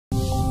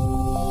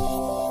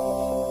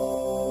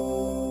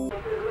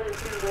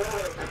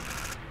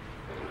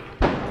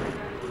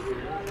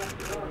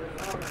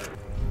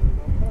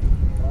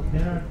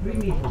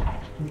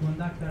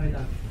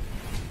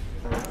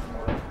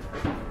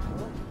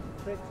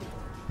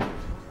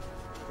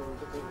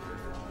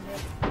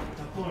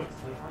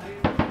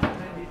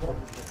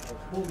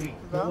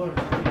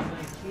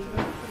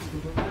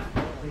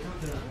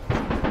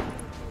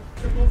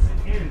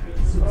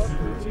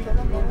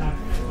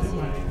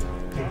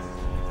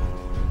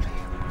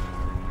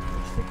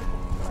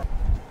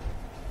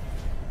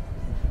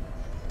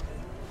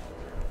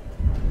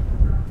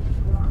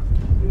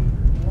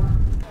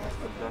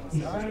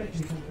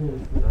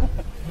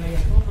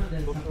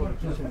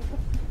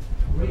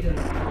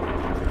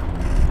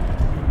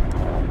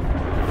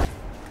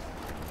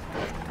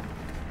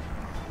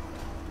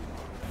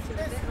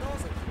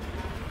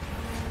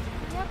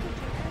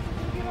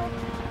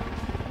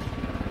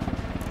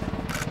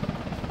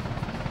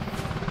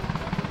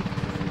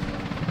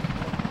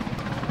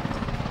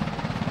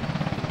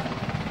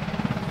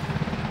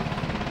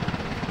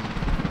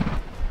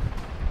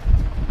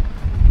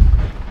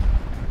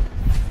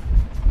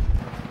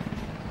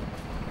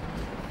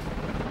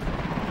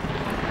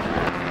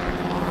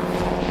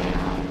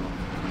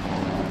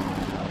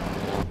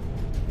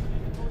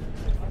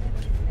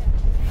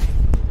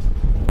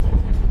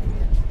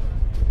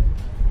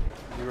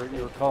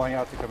Calling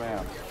out to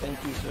command.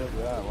 Thank you, sir.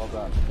 Yeah, well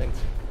done. Thanks.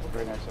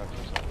 Very nice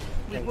exercise.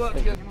 Good work.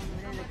 Thank you.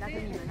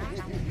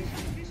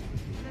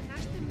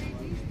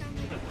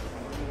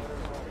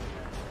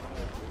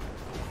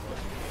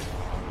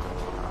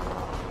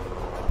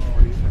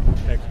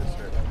 Texas,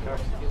 sir.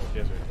 Texas?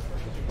 Yes, sir.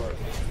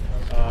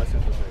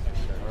 Central Texas,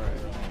 sir.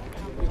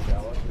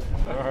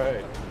 All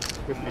right.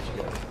 Good to meet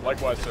you guys.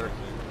 Likewise, sir.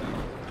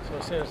 So,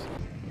 seriously.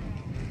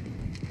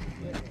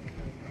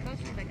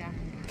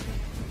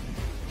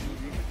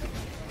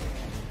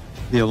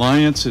 The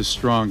alliance is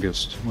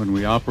strongest when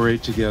we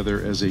operate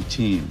together as a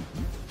team.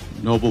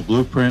 Noble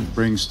Blueprint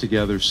brings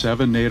together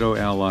 7 NATO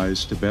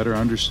allies to better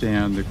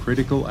understand the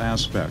critical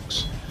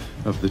aspects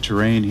of the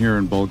terrain here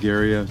in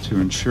Bulgaria to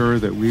ensure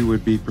that we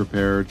would be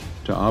prepared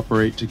to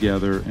operate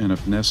together and,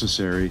 if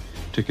necessary,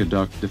 to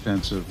conduct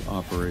defensive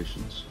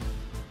operations.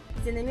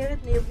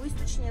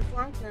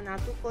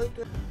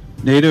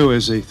 NATO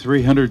is a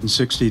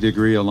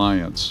 360-degree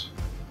alliance,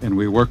 and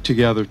we work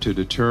together to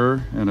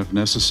deter and, if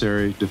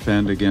necessary,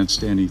 defend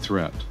against any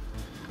threat.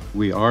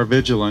 We are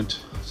vigilant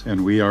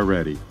and we are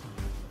ready.